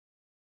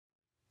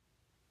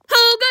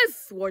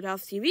Sword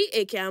House TV,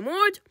 aka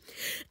Mort,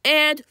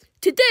 and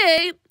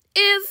today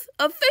is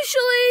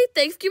officially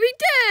Thanksgiving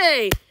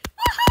Day!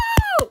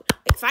 Woohoo!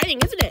 Exciting,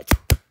 isn't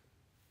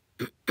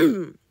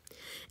it?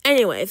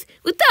 Anyways,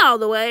 with that out of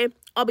the way,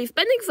 I'll be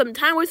spending some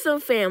time with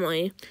some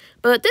family.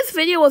 But this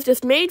video was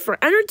just made for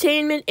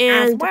entertainment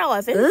and... as well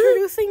as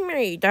introducing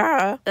me,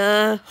 duh.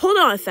 Hold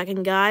on a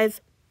second,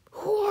 guys.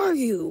 Who are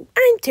you?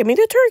 I'm Timmy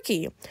the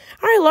Turkey.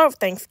 I love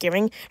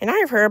Thanksgiving, and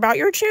I've heard about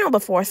your channel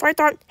before, so I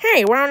thought,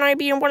 hey, why don't I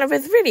be in one of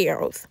his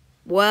videos?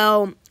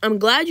 Well, I'm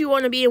glad you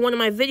want to be in one of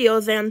my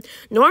videos, and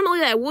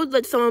normally I would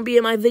let someone be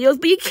in my videos,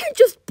 but you can't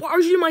just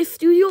barge into my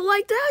studio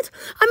like that.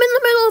 I'm in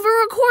the middle of a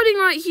recording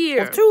right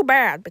here. Well, too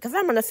bad, because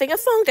I'm going to sing a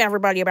song to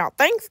everybody about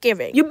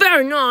Thanksgiving. You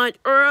better not,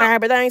 or...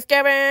 Happy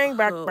Thanksgiving,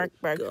 back.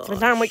 Spend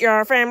time with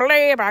your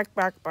family, back.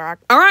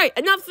 Alright,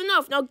 enough's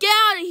enough. Now get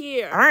out of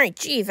here. Alright,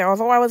 geez, that was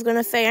all I was going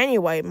to say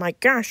anyway. My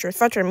gosh, you're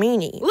such a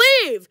meanie.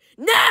 Leave!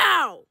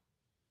 Now!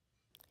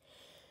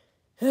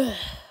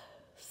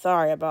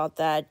 Sorry about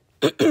that.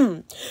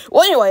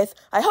 Well, anyways,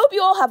 I hope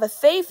you all have a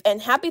safe and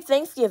happy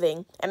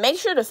Thanksgiving, and make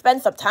sure to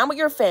spend some time with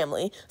your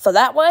family, so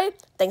that way,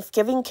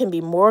 Thanksgiving can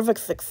be more of a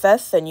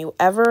success than you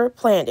ever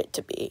planned it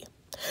to be.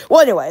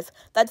 Well, anyways,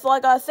 that's all I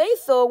gotta say,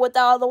 so with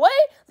that out of the way,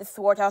 this is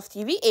Sword House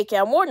TV,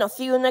 aka Ward, and I'll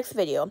see you in the next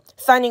video.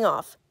 Signing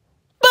off.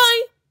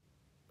 Bye!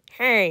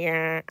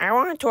 Hey, I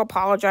wanted to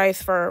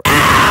apologize for...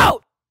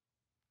 Out!